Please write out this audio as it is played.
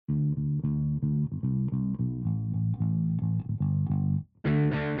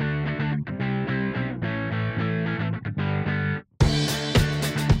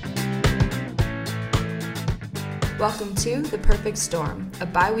Welcome to The Perfect Storm, a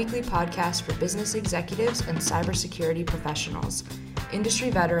bi-weekly podcast for business executives and cybersecurity professionals. Industry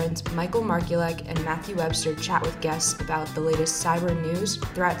veterans Michael Markulek and Matthew Webster chat with guests about the latest cyber news,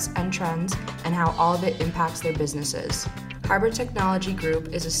 threats, and trends, and how all of it impacts their businesses. Harbor Technology Group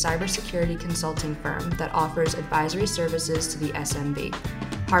is a cybersecurity consulting firm that offers advisory services to the SMB.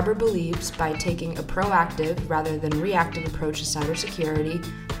 Harbor believes by taking a proactive rather than reactive approach to cybersecurity,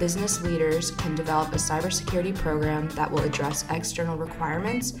 business leaders can develop a cybersecurity program that will address external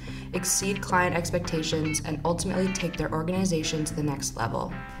requirements, exceed client expectations, and ultimately take their organization to the next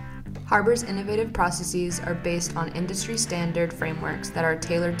level. Harbor's innovative processes are based on industry standard frameworks that are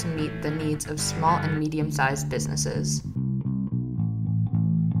tailored to meet the needs of small and medium-sized businesses.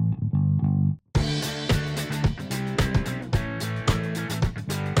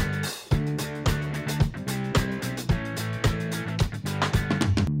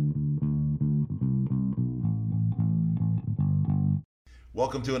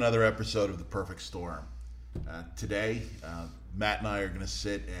 Welcome to another episode of The Perfect Storm. Today, Matt and I are going to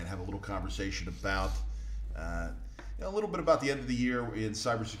sit and have a little conversation about a little bit about the end of the year in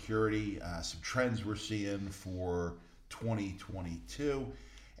cybersecurity, some trends we're seeing for 2022,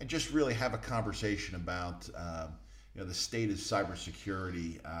 and just really have a conversation about the state of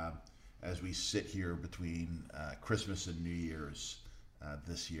cybersecurity as we sit here between Christmas and New Year's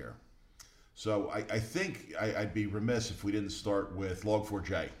this year. So I think I'd be remiss if we didn't start with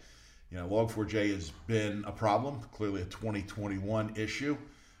Log4j. Log4j has been a problem, clearly a 2021 issue,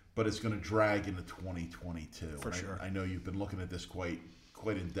 but it's going to drag into 2022. For sure. I know you've been looking at this quite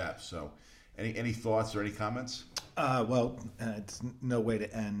in depth. So any thoughts or any comments? It's no way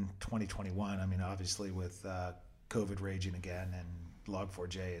to end 2021. I mean, obviously with COVID raging again and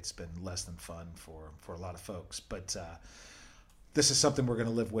Log4j, it's been less than fun for a lot of folks. But this is something we're going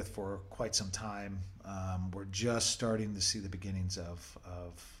to live with for quite some time. We're just starting to see the beginnings of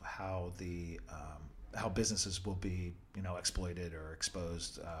how how businesses will be exploited or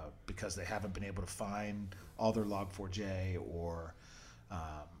exposed because they haven't been able to find all their Log4j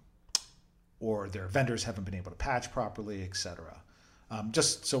or their vendors haven't been able to patch properly, etc.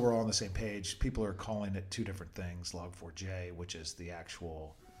 Just so we're all on the same page, people are calling it two different things: Log4j, which is the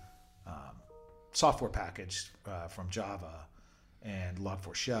actual software package from Java, and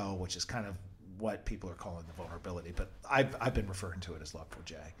Log4Shell, which is kind of what people are calling the vulnerability, but I've been referring to it as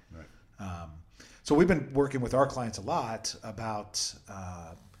Log4j. Right. So we've been working with our clients a lot about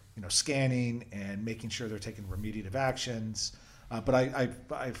scanning and making sure they're taking remediative actions. But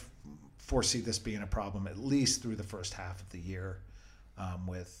I foresee this being a problem at least through the first half of the year,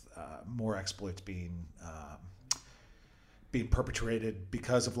 with more exploits being perpetrated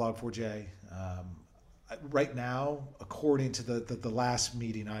because of Log4j. Right now, according to the last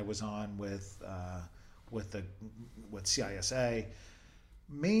meeting I was on with CISA,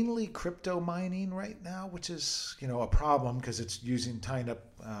 mainly crypto mining right now, which is a problem because it's tying up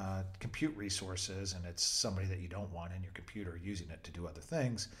compute resources, and it's somebody that you don't want in your computer using it to do other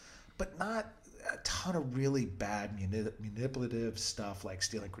things, but not a ton of really bad manipulative stuff like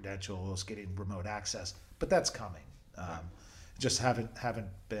stealing credentials, getting remote access. But that's coming. Just haven't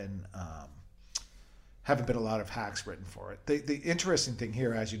been a lot of hacks written for it. The interesting thing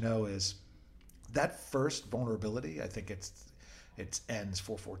here, as you know, is that first vulnerability. I think it's ends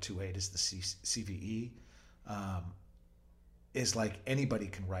 4428 is the CVE. Is like anybody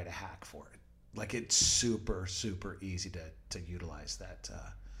can write a hack for it. Like it's super easy to utilize that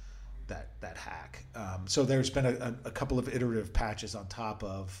hack. So there's been a couple of iterative patches on top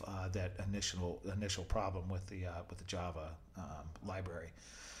of that initial problem with the Java library.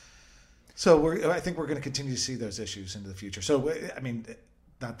 So I think we're going to continue to see those issues into the future. So, I mean,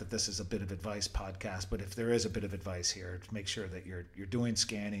 not that this is a bit of advice podcast, but if there is a bit of advice here, to make sure that you're doing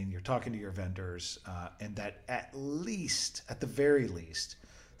scanning, you're talking to your vendors, and that at the very least,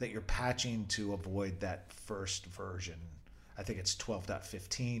 that you're patching to avoid that first version. I think it's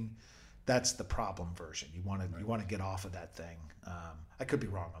 12.15. That's the problem version. You want to get off of that thing. I could be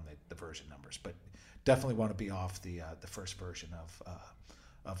wrong on the version numbers, but definitely want to be off the first version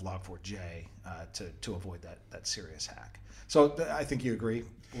of Log4j to avoid that serious hack. So I think you agree.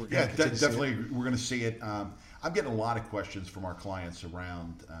 Definitely. We're going to see it. I'm getting a lot of questions from our clients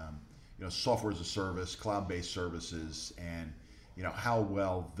around software as a service, cloud-based services, and how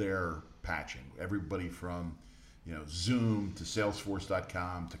well they're patching. Everybody from Zoom to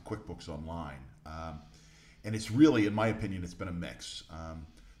Salesforce.com to QuickBooks Online, and it's really, in my opinion, it's been a mix.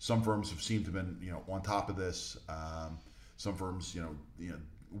 Some firms have seemed to have been on top of this. Some firms,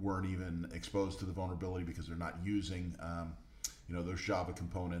 weren't even exposed to the vulnerability because they're not using, those Java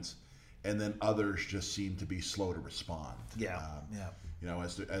components. and then others just seem to be slow to respond. Yeah.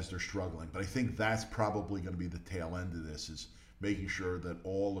 As they're struggling. But I think that's probably going to be the tail end of this, is making sure that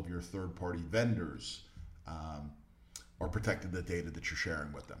all of your third-party vendors are protecting the data that you're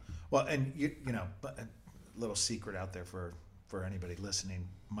sharing with them. Well, and but a little secret out there for anybody listening.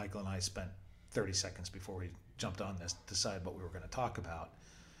 Michael and I spent 30 seconds before we jumped on this, decide what we were going to talk about.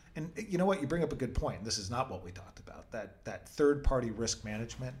 And you know what? You bring up a good point. This is not what we talked about. That third-party risk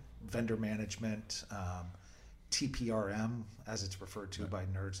management, vendor management, TPRM, as it's referred to by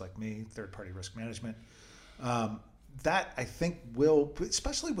nerds like me, third-party risk management. That I think will,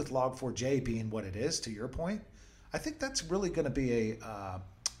 especially with Log4j being what it is, to your point, I think that's really going to be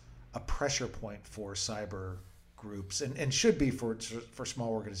a pressure point for cyber groups, and should be for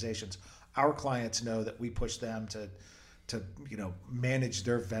small organizations. Our clients know that we push them to manage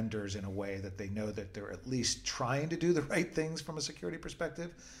their vendors in a way that they know that they're at least trying to do the right things from a security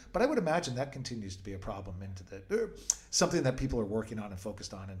perspective. But I would imagine that continues to be a problem something that people are working on and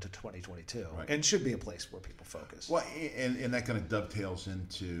focused on into 2022, right. And should be a place where people focus. Well, and that kind of dovetails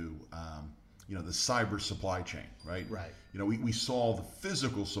into the cyber supply chain, right? Right. We saw the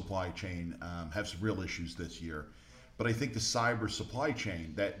physical supply chain have some real issues this year, but I think the cyber supply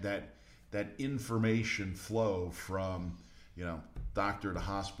chain, that information flow from doctor to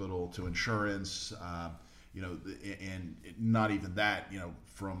hospital to insurance, and not even that,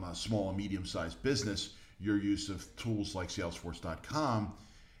 from a small and medium-sized business, your use of tools like Salesforce.com.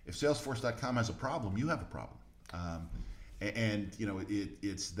 If Salesforce.com has a problem, you have a problem.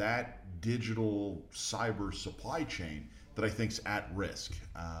 It's that digital cyber supply chain that I think is at risk.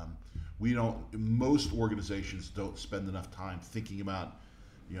 Most organizations don't spend enough time thinking about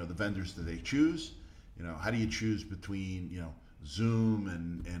the vendors that they choose. How do you choose between Zoom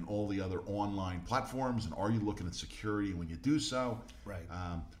and all the other online platforms, and are you looking at security when you do so? Right.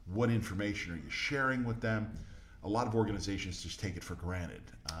 What information are you sharing with them? A lot of organizations just take it for granted,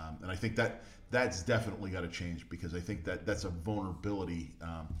 and I think that's definitely got to change, because I think that's a vulnerability,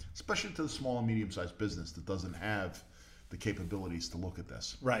 especially to the small and medium-sized business that doesn't have the capabilities to look at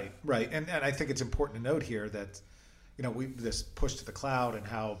this. Right. And I think it's important to note here that this push to the cloud, and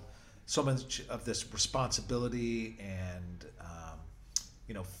how so much of this responsibility and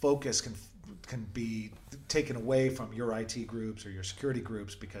focus can be taken away from your IT groups or your security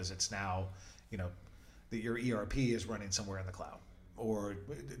groups, because it's now that your ERP is running somewhere in the cloud, or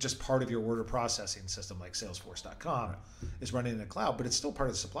just part of your order processing system like Salesforce.com right. is running in the cloud, but it's still part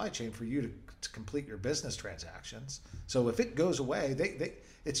of the supply chain for you to complete your business transactions. So if it goes away,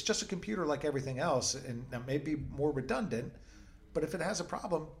 it's just a computer like everything else, and that may be more redundant, but if it has a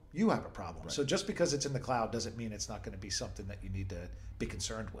problem, you have a problem. Right. So just because it's in the cloud doesn't mean it's not going to be something that you need to be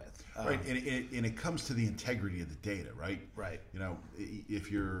concerned with. Right, and it comes to the integrity of the data, right? Right.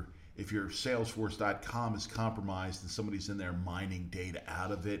 If your Salesforce.com is compromised and somebody's in there mining data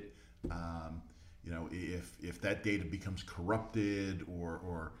out of it, if that data becomes corrupted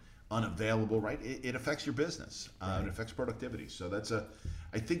or unavailable, right, it affects your business. Right. It affects productivity. So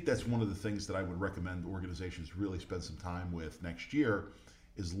I think that's one of the things that I would recommend organizations really spend some time with next year,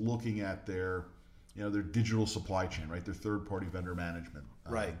 is looking at their digital supply chain, right, their third-party vendor management.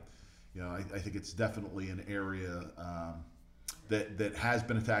 Right. I think it's definitely an area that has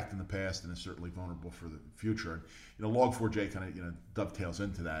been attacked in the past and is certainly vulnerable for the future. And Log4j kind of dovetails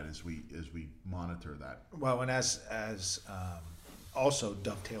into that as we monitor that. Well, and as also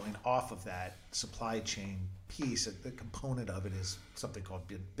dovetailing off of that supply chain piece, the component of it is something called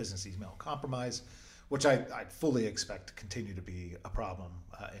business email compromise, which I fully expect to continue to be a problem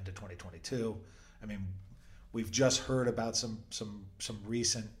into 2022. I mean, we've just heard about some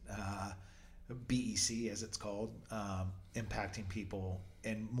recent BEC, as it's called, impacting people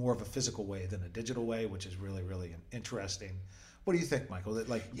in more of a physical way than a digital way, which is really, really interesting. What do you think, Michael? We've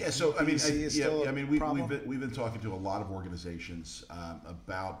been talking to a lot of organizations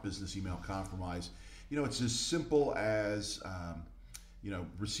about business email compromise. It's as simple as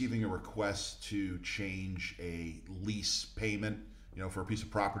receiving a request to change a lease payment, for a piece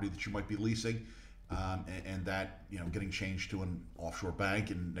of property that you might be leasing, and that getting changed to an offshore bank,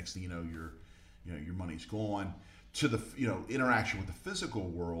 and next thing you know, your money's gone. To the interaction with the physical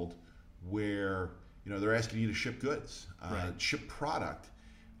world, where they're asking you to ship goods, right. ship product.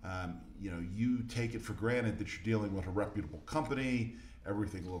 You take it for granted that you're dealing with a reputable company.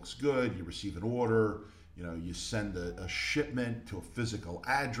 Everything looks good. You receive an order. You send a shipment to a physical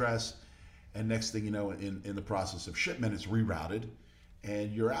address, and next thing you know, in the process of shipment, it's rerouted,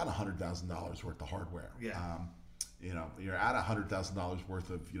 and you're out $100,000 worth of hardware. Yeah. You're out $100,000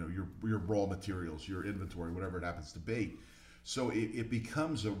 worth of your raw materials, your inventory, whatever it happens to be. So it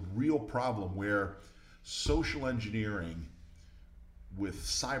becomes a real problem where social engineering with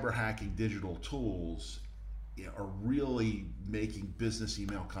cyber hacking digital tools are really making business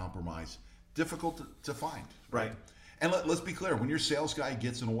email compromise difficult to find. Right. And let's be clear, when your sales guy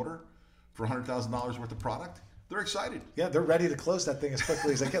gets an order for $100,000 worth of product, they're excited. Yeah, they're ready to close that thing as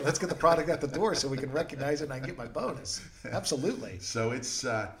quickly as they can. Let's get the product out the door so we can recognize it and I can get my bonus. Absolutely. So it's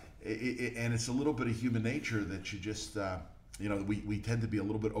and it's a little bit of human nature that you just we tend to be a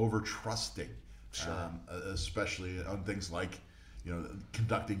little bit over trusting, Sure. Especially on things like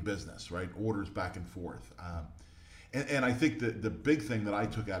conducting business, right? Orders back and forth. And I think the big thing that I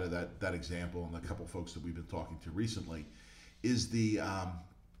took out of that example and a couple folks that we've been talking to recently is the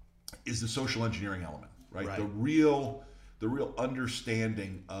social engineering element, right? Right. The real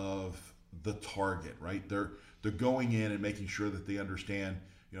understanding of the target, right? They're going in and making sure that they understand,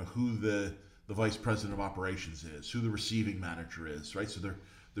 who the vice president of operations is, who the receiving manager is, right? So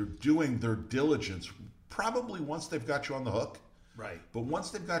they're doing their diligence probably once they've got you on the hook. Right. But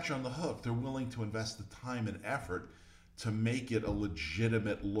once they've got you on the hook, they're willing to invest the time and effort to make it a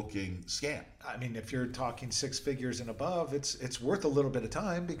legitimate looking scam. I mean, if you're talking 6 figures and above, it's worth a little bit of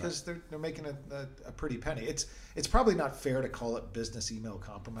time because they're making a pretty penny. It's probably not fair to call it business email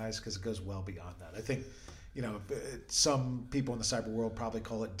compromise because it goes well beyond that. I think, some people in the cyber world probably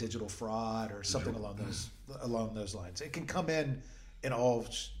call it digital fraud or something along those lines. It can come in all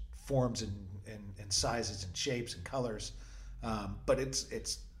forms and sizes and shapes and colors, but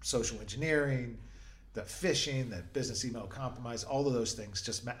it's social engineering, the phishing, the business email compromise, all of those things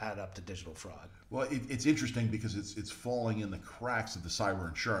just add up to digital fraud. Well, it's interesting because it's falling in the cracks of the cyber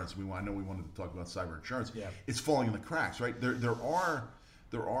insurance. I know we wanted to talk about cyber insurance. Yeah. It's falling in the cracks, right? There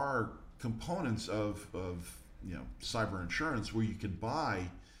are components of cyber insurance where you can buy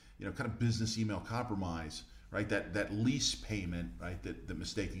kind of business email compromise, right? That lease payment, right? That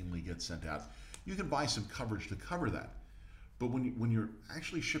mistakenly gets sent out. You can buy some coverage to cover that, but when you're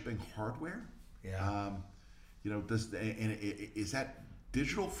actually shipping hardware. Yeah. Is that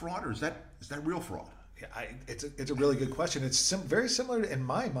digital fraud or is that real fraud? Yeah, it's a really good question. It's very similar in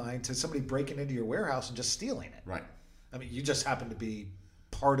my mind to somebody breaking into your warehouse and just stealing it. Right. I mean, you just happen to be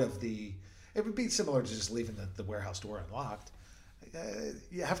part of the. It would be similar to just leaving the warehouse door unlocked.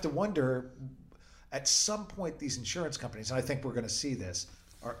 You have to wonder. At some point, these insurance companies, and I think we're going to see this,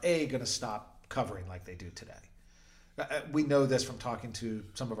 are going to stop covering like they do today. We know this from talking to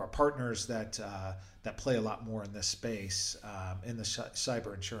some of our partners that play a lot more in this space, in the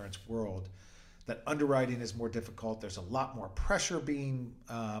cyber insurance world, that underwriting is more difficult. There's a lot more pressure being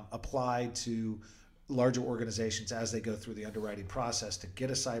applied to larger organizations as they go through the underwriting process to get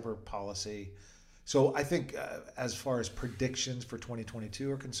a cyber policy. So I think as far as predictions for 2022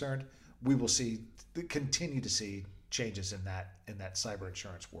 are concerned, we will continue to see changes in that cyber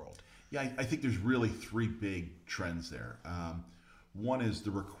insurance world. Yeah, I think there's really 3 big trends there. One is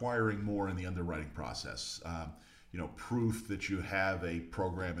the requiring more in the underwriting process. Proof that you have a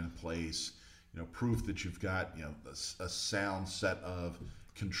program in place. Proof that you've got a sound set of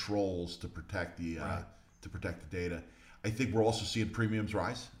controls to protect the data. I think we're also seeing premiums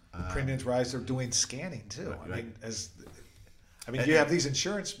rise. Premiums rise. They're doing scanning too. Right. You have these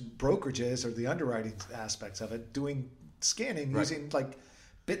insurance brokerages or the underwriting aspects of it doing scanning using like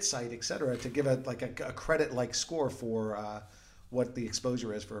BitSight, et cetera, to give a credit-like score for what the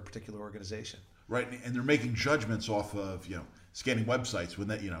exposure is for a particular organization. Right, and they're making judgments off of scanning websites when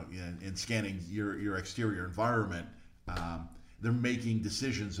that and scanning your exterior environment. They're making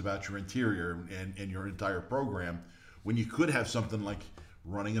decisions about your interior and your entire program when you could have something like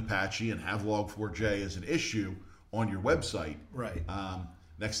running Apache and have Log4j as an issue on your website. Right.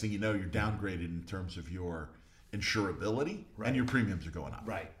 Next thing you know, you're downgraded in terms of your insurability, and your premiums are going up.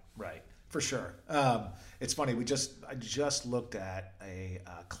 Right, for sure. It's funny. I just looked at a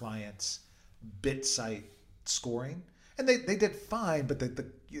client's BitSight scoring, and they did fine, but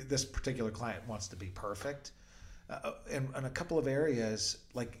this particular client wants to be perfect. In a couple of areas,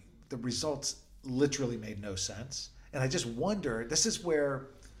 like the results literally made no sense, and I just wonder. This is where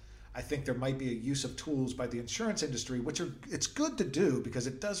I think there might be a use of tools by the insurance industry, it's good to do because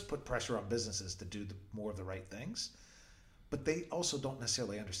it does put pressure on businesses to do more of the right things, but they also don't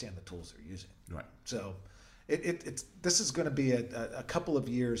necessarily understand the tools they're using. Right. So this is going to be a couple of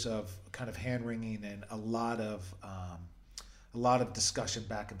years of kind of hand wringing and a lot of discussion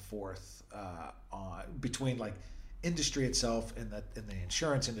back and forth between like industry itself and the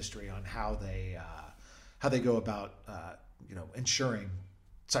insurance industry on how they go about insuring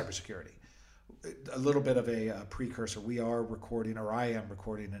cybersecurity. a little bit of a precursor. We are recording, or I am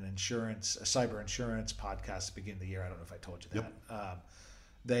recording, a cyber insurance podcast at the beginning of the year. I don't know if I told you that.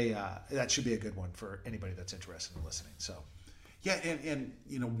 Yep. That should be a good one for anybody that's interested in listening. So, yeah, and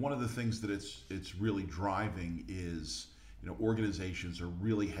one of the things that it's really driving is organizations are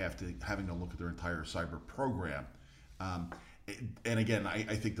really having to look at their entire cyber program. And again,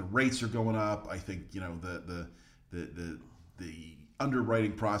 I think the rates are going up. I think the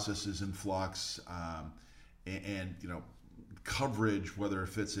underwriting process is in flux, and coverage, whether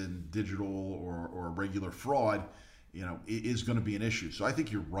if it's in digital or regular fraud, is going to be an issue. So I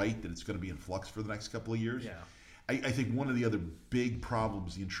think you're right that it's going to be in flux for the next couple of years. Yeah. I think one of the other big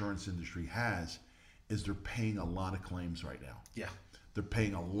problems the insurance industry has is they're paying a lot of claims right now. Yeah. They're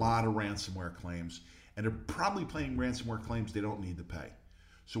paying a lot of ransomware claims, and they're probably paying ransomware claims they don't need to pay.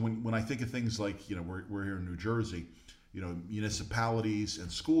 So when I think of things like, we're here in New Jersey, municipalities and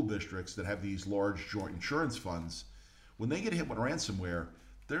school districts that have these large joint insurance funds, when they get hit with ransomware,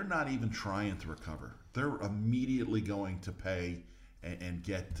 they're not even trying to recover. They're immediately going to pay and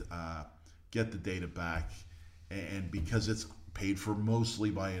get the data back. And because it's paid for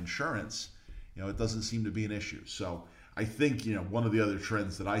mostly by insurance, it doesn't seem to be an issue. So I think, one of the other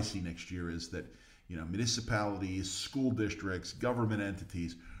trends that I see next year is that, municipalities, school districts, government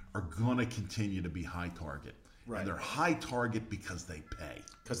entities are going to continue to be high target. Right. And they're high target because they pay.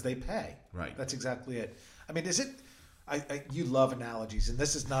 Because they pay. Right. That's exactly it. I mean, is it... you love analogies, and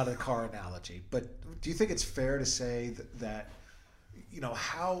this is not a car analogy, but do you think it's fair to say that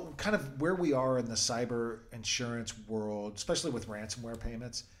how kind of where we are in the cyber insurance world, especially with ransomware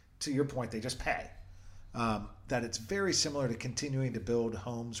payments, to your point, they just pay, that it's very similar to continuing to build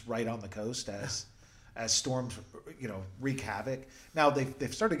homes right on the coast as storms wreak havoc. Now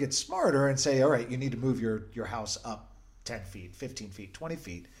they've started to get smarter and say, all right, you need to move your house up 10 feet, 15 feet, 20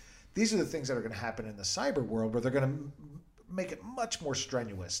 feet. These are the things that are going to happen in the cyber world, where they're going to make it much more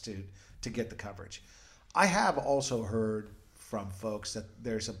strenuous to get the coverage. I have also heard from folks that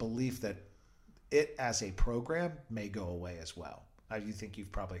there's a belief that it as a program may go away as well. You think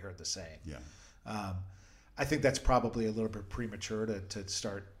you've probably heard the same. Yeah. I think that's probably a little bit premature to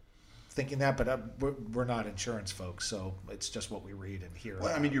start thinking that, but we're not insurance folks, so it's just what we read and hear.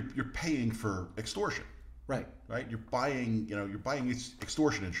 Well, I mean, you're paying for extortion. Right. You're buying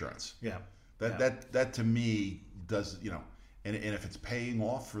extortion insurance. Yeah. That to me does, and if it's paying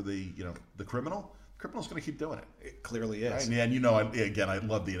off for the criminal's going to keep doing it. It clearly is. Right? And again, I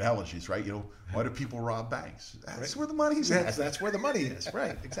love the analogies, right? Why do people rob banks? That's where the money's at. That's where the money is.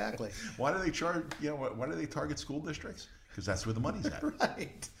 Right. Exactly. Why do they charge? Why do they target school districts? Because that's where the money's at.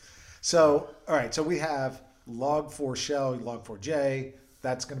 Right. So, all right. So we have Log4 Shell, Log4j.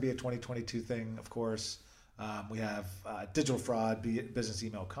 That's going to be a 2022 thing, of course. We have digital fraud, business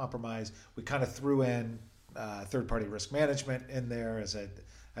email compromise. We kind of threw in third-party risk management in there as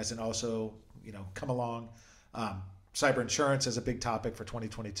an also come along. Cyber insurance is a big topic for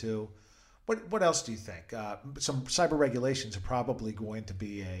 2022. What else do you think? Some cyber regulations are probably going to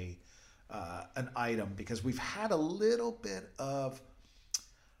be an item, because we've had a little bit of,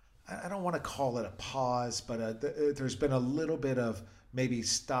 I don't want to call it a pause, but there's been a little bit of maybe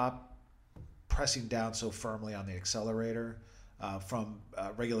stop pressing down so firmly on the accelerator from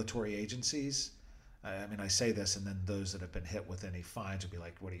regulatory agencies. I mean, I say this, and then those that have been hit with any fines will be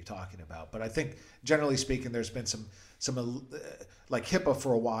like, what are you talking about? But I think, generally speaking, there's been some like HIPAA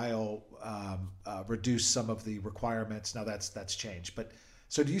for a while reduced some of the requirements. Now that's changed. But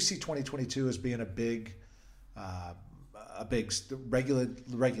so do you see 2022 as being a big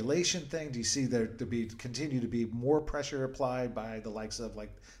regulation thing? Do you see there to continue to be more pressure applied by the likes of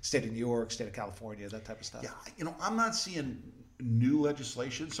like state of New York, state of California, that type of stuff? Yeah, I'm not seeing new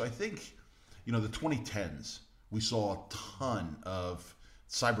legislation. So I think, the 2010s, we saw a ton of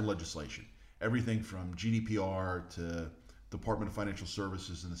cyber legislation. Everything from GDPR to Department of Financial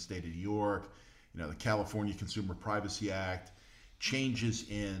Services in the state of New York, the California Consumer Privacy Act, changes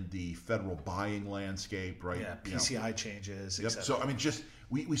in the federal buying landscape, right? Yeah, PCI changes. Yep. So I mean,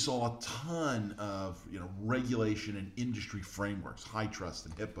 we saw a ton of regulation and industry frameworks, high trust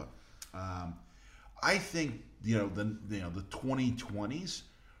and HIPAA. I think the 2020s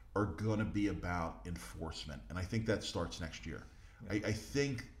are going to be about enforcement, and I think that starts next year. Yeah. I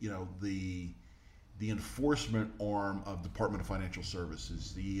think the enforcement arm of Department of Financial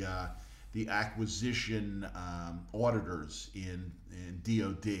Services, the acquisition auditors in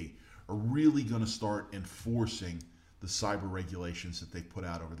DoD are really going to start enforcing the cyber regulations that they've put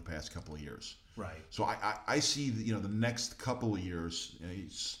out over the past couple of years. Right. So I see the next couple of years,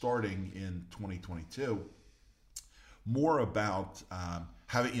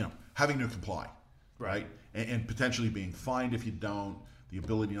 having having to comply, right? And potentially being fined if you don't, the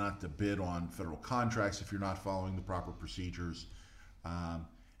ability not to bid on federal contracts if you're not following the proper procedures.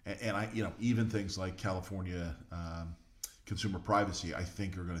 And I, even things like California consumer privacy, I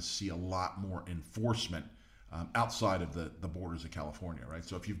think are going to see a lot more enforcement outside of the borders of California, right?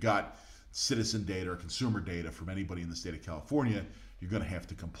 So if you've got citizen data or consumer data from anybody in the state of California, you're going to have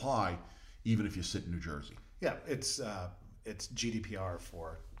to comply, even if you sit in New Jersey. Yeah, it's GDPR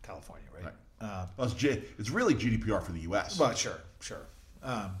for California, right? Well, it's really GDPR for the U.S. Well, sure.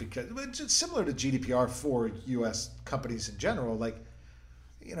 Because it's similar to GDPR for U.S. companies in general. Like,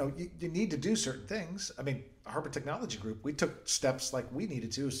 you need to do certain things. I mean, Harbor Technology Group, we took steps like we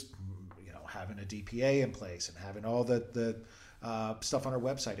needed to, having a DPA in place and having all the stuff on our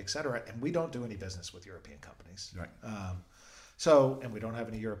website, et cetera. And we don't do any business with European companies. Right. And we don't have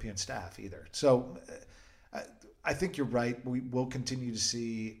any European staff either. So I think you're right. We will continue to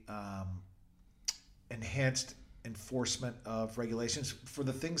see enhanced enforcement of regulations for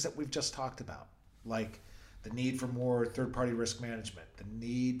the things that we've just talked about, like the need for more third-party risk management, the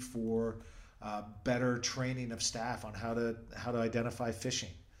need for better training of staff on how to identify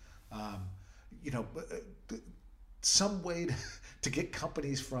phishing, some way to get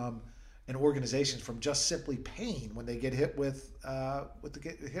companies and organizations from just simply paying when they get hit with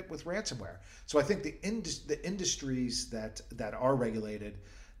ransomware. So I think the industries that are regulated,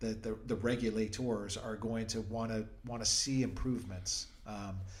 the regulators are going to want to see improvements,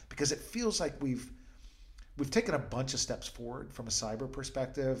 because it feels like we've taken a bunch of steps forward from a cyber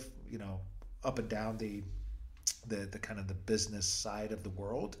perspective, up and down the kind of the business side of the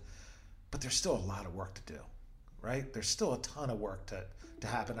world, but there's still a lot of work to do, right? There's still a ton of work to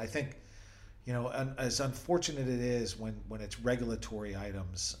happen. I think, as unfortunate it is when it's regulatory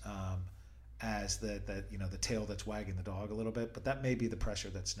items, as the tail that's wagging the dog a little bit, but that may be the pressure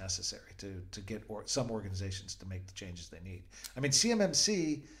that's necessary to get some organizations to make the changes they need. I mean,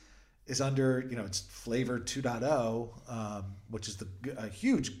 CMMC is under, it's flavor 2.0, which is a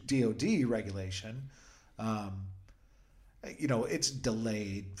huge DoD regulation. It's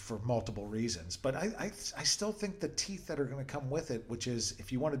delayed for multiple reasons, but I still think the teeth that are going to come with it, which is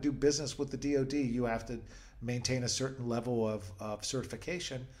if you want to do business with the DoD, you have to maintain a certain level of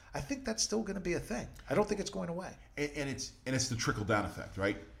certification. I think that's still going to be a thing. I don't think it's going away. And it's the trickle down effect,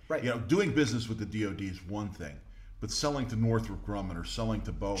 right? Right. Doing business with the DoD is one thing, but selling to Northrop Grumman or selling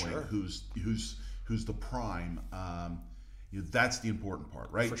to Boeing, Sure. who's the prime, that's the important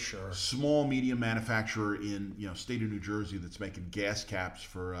part, right? For sure. Small, medium manufacturer in state of New Jersey that's making gas caps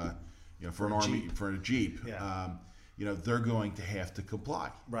for for an army Jeep. for a Jeep. Yeah. They're going to have to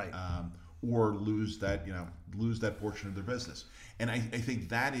comply, Right. Or lose that portion of their business. And I think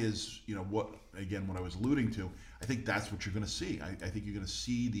that is what I was alluding to. I think that's what you're going to see. I think you're going to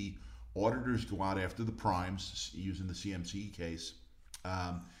see the auditors go out after the primes using the CMC case,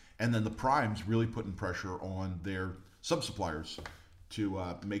 and then the primes really putting pressure on their sub-suppliers to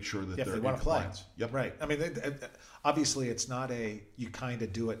make sure that they're in compliance. Yep. Right. I mean, obviously, it's not a you kind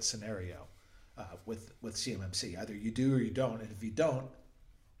of do it scenario with CMMC. Either you do or you don't, and if you don't,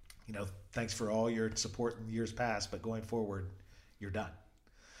 thanks for all your support in years past, but going forward, you're done.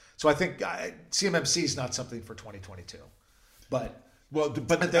 So I think CMMC is not something for 2022, but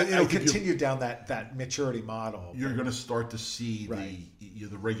continue down that maturity model. You're going to start to see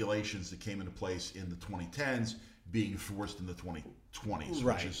the regulations that came into place in the 2010s being enforced in the 2020s,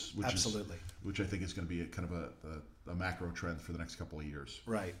 right? Which I think is going to be a kind of a macro trend for the next couple of years.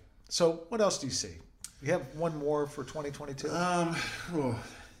 Right. So what else do you see? You have one more for 2022?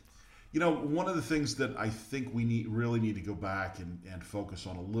 One of the things that I think we really need to go back and focus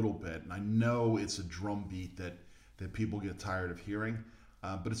on a little bit, and I know it's a drumbeat that people get tired of hearing,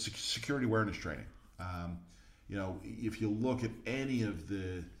 but it's security awareness training. If you look at any of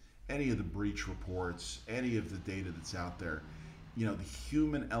the breach reports, any of the data that's out there, the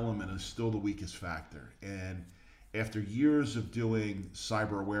human element is still the weakest factor. And after years of doing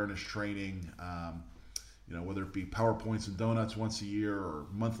cyber awareness training, whether it be PowerPoints and donuts once a year or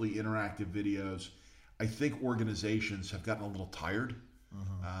monthly interactive videos, I think organizations have gotten a little tired.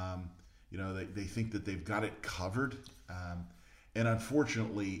 They think that they've got it covered. And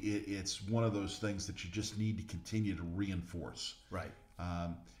unfortunately, it's one of those things that you just need to continue to reinforce. Right.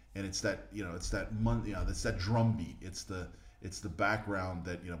 And it's that it's that drumbeat. It's the background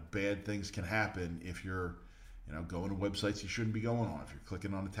that bad things can happen if you're going to websites you shouldn't be going on. If you're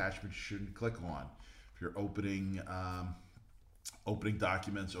clicking on attachments you shouldn't click on. If you're opening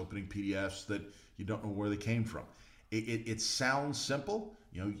documents, opening PDFs that you don't know where they came from. It sounds simple,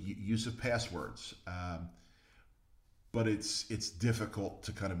 use of passwords. but it's difficult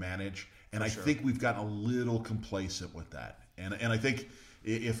to kind of manage. And I sure. think we've gotten a little complacent with that. And I think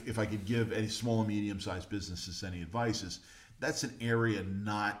if I could give any small and medium-sized businesses any advice, is that's an area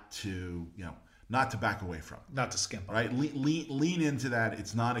not to back away from. Not to skimp on. Right? Lean into that.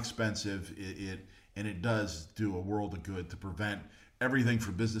 It's not expensive. And it does do a world of good to prevent everything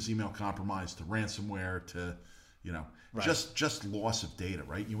from business email compromise to ransomware to, Right. just loss of data.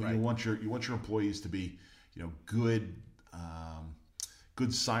 Right? You Right. want your employees to be, good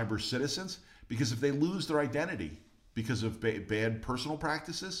cyber citizens, because if they lose their identity because of bad personal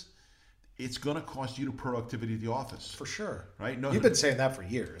practices, it's going to cost you productivity at the office. For sure. Right? No, You've been saying that for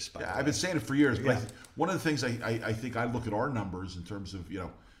years. I've been saying it for years. But Yeah. one of the things I think I look at our numbers in terms of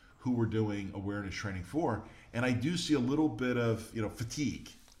who we're doing awareness training for, and I do see a little bit of fatigue.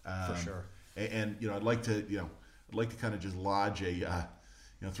 For sure. And I'd like to kind of just lodge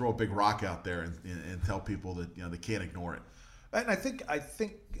throw a big rock out there and tell people that they can't ignore it. And I think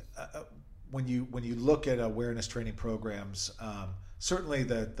when you look at awareness training programs, certainly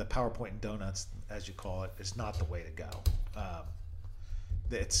the PowerPoint and donuts, as you call it, is not the way to go.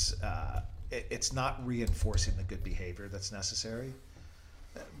 It's not reinforcing the good behavior that's necessary.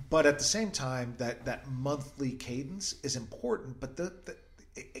 But at the same time, that monthly cadence is important. But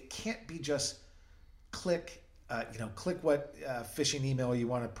it can't be just click what phishing email you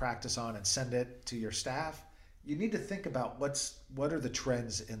want to practice on and send it to your staff. You need to think about what are the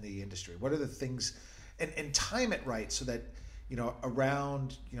trends in the industry, what are the things, and time it right so that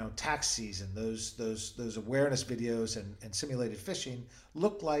around tax season, those awareness videos and simulated phishing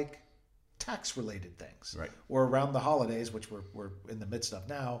look like tax related things. Right. Or around the holidays, which we're in the midst of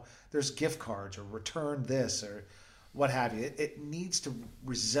now, there's gift cards or return this or what have you. It needs to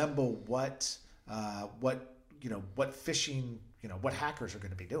resemble what phishing, what hackers are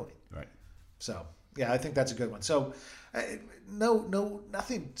going to be doing. Right. So yeah, I think that's a good one. So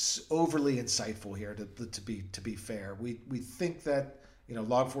nothing overly insightful here to be fair. We think that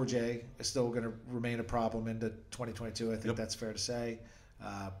Log4j is still going to remain a problem into 2022. I think that's fair to say.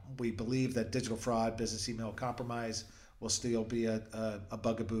 We believe that digital fraud, business email compromise will still be a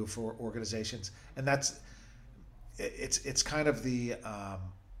bugaboo for organizations, and it's kind of the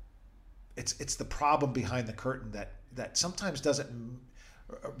it's the problem behind the curtain that sometimes doesn't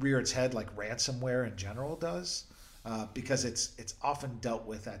rear its head like ransomware in general does, because it's often dealt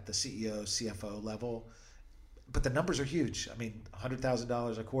with at the CEO, CFO level. But the numbers are huge. I mean, $100,000,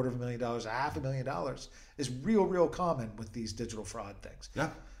 $250,000, $500,000 is real common with these digital fraud things. Yeah.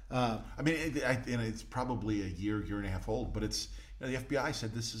 It's probably a year and a half old, but it's the FBI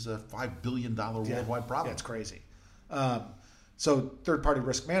said this is a $5 billion worldwide problem. Yeah, it's crazy. So third-party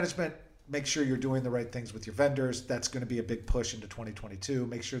risk management, make sure you're doing the right things with your vendors. That's going to be a big push into 2022.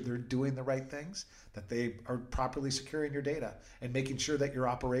 Make sure they're doing the right things, that they are properly securing your data, and making sure that your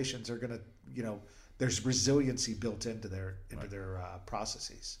operations are going to, there's resiliency built into their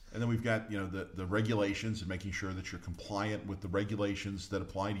processes. And then we've got the regulations and making sure that you're compliant with the regulations that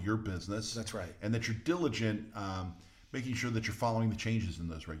apply to your business. That's right. And that you're diligent, making sure that you're following the changes in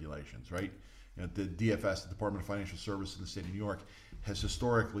those regulations. Right. The DFS, the Department of Financial Services in the state of New York, has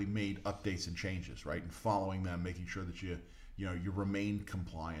historically made updates and changes. Right, and following them, making sure that you remain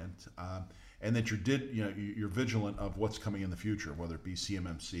compliant, and that you're vigilant of what's coming in the future, whether it be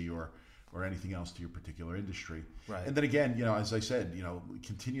CMMC or anything else to your particular industry. Right. And then again, as I said,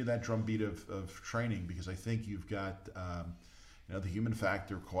 continue that drumbeat of training, because I think you've got, the human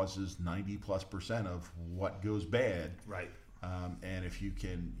factor causes 90+% of what goes bad. Right. And if you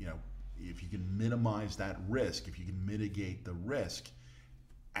can, if you can minimize that risk, if you can mitigate the risk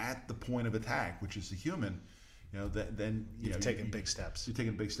at the point of attack, which is the human, then you're taking big steps. You're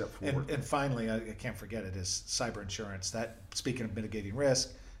taking a big step forward. And finally, I can't forget it, is cyber insurance. That, speaking of mitigating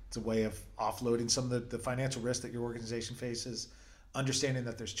risk, it's a way of offloading some of the financial risk that your organization faces, understanding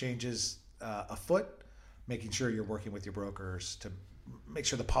that there's changes afoot, making sure you're working with your brokers to make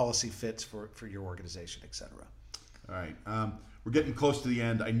sure the policy fits for your organization, et cetera. All right. We're getting close to the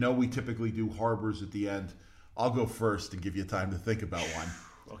end. I know we typically do harbors at the end. I'll go first and give you time to think about one.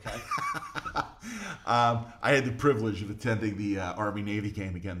 Okay. I had the privilege of attending the Army-Navy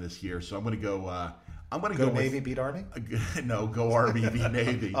game again this year, so I'm going to go... go Navy beat Army? No, go Army beat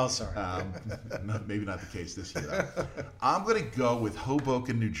Navy. Oh, sorry. Maybe not the case this year, though. I'm going to go with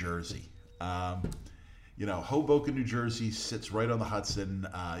Hoboken, New Jersey. Hoboken, New Jersey sits right on the Hudson.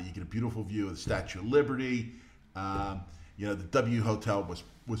 You get a beautiful view of the Statue of Liberty. The W Hotel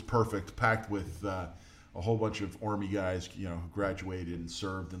was perfect, packed with a whole bunch of Army guys, who graduated and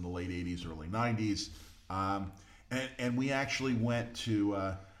served in the late 80s, early 90s. And we actually went to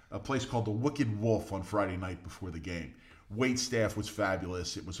a place called the Wicked Wolf on Friday night before the game. wait staff was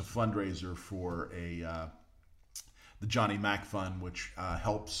fabulous. It was a fundraiser for the Johnny Mac Fund, which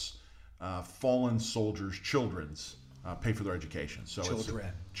helps fallen soldiers' children's pay for their education. So Children.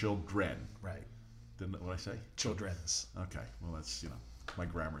 It's children. Right. Didn't what I say? Children's. Okay. Well, that's my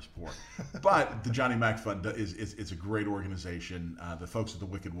grammar's poor. But the Johnny Mac Fund is a great organization. The folks at the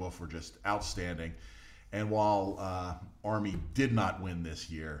Wicked Wolf were just outstanding. And while Army did not win this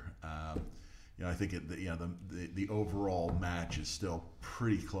year, I think the overall match is still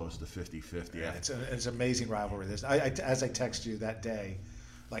pretty close to 50-50. Yeah, it's an amazing rivalry. As I text you that day,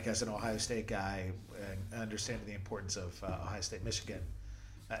 like as an Ohio State guy and understanding the importance of Ohio State, Michigan,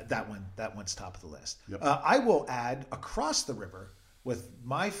 that one's top of the list. Yep. I will add across the river with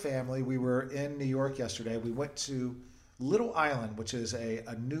my family. We were in New York yesterday. We went to Little Island, which is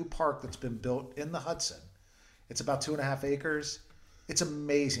a new park that's been built in the Hudson. It's about 2.5 acres. It's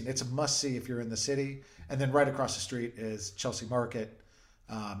amazing. It's a must-see if you're in the city. And then right across the street is Chelsea Market.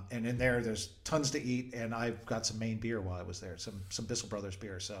 And in there's tons to eat. And I've got some Maine beer while I was there, some Bissell Brothers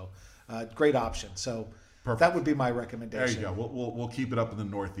beer. So great option. So Perfect. That would be my recommendation. There you go. We'll keep it up in the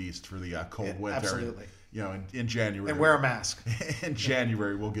Northeast for the cold winter. Absolutely. In January. And wear a mask. In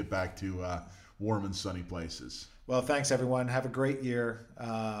January, we'll get back to warm and sunny places. Well, thanks, everyone. Have a great year.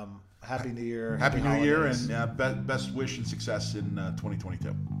 Happy New Year. Happy New holidays. Year, and best wish and success in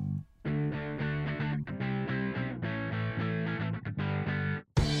 2022.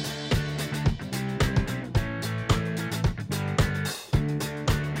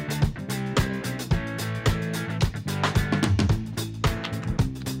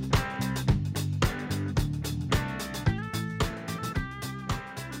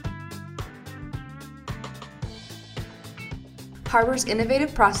 Harbor's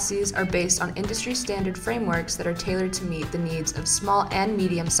innovative processes are based on industry standard frameworks that are tailored to meet the needs of small and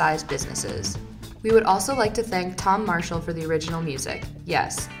medium-sized businesses. We would also like to thank Tom Marshall for the original music.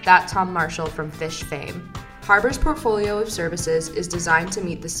 Yes, that Tom Marshall from Fish fame. Harbor's portfolio of services is designed to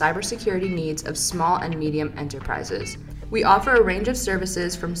meet the cybersecurity needs of small and medium enterprises. We offer a range of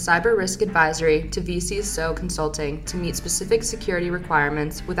services from cyber risk advisory to VCSO consulting to meet specific security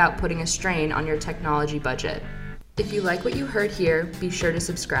requirements without putting a strain on your technology budget. If you like what you heard here, be sure to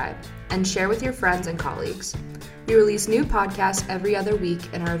subscribe and share with your friends and colleagues. We release new podcasts every other week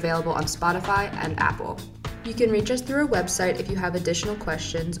and are available on Spotify and Apple. You can reach us through our website if you have additional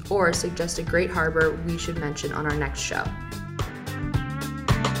questions or suggest a great harbor we should mention on our next show.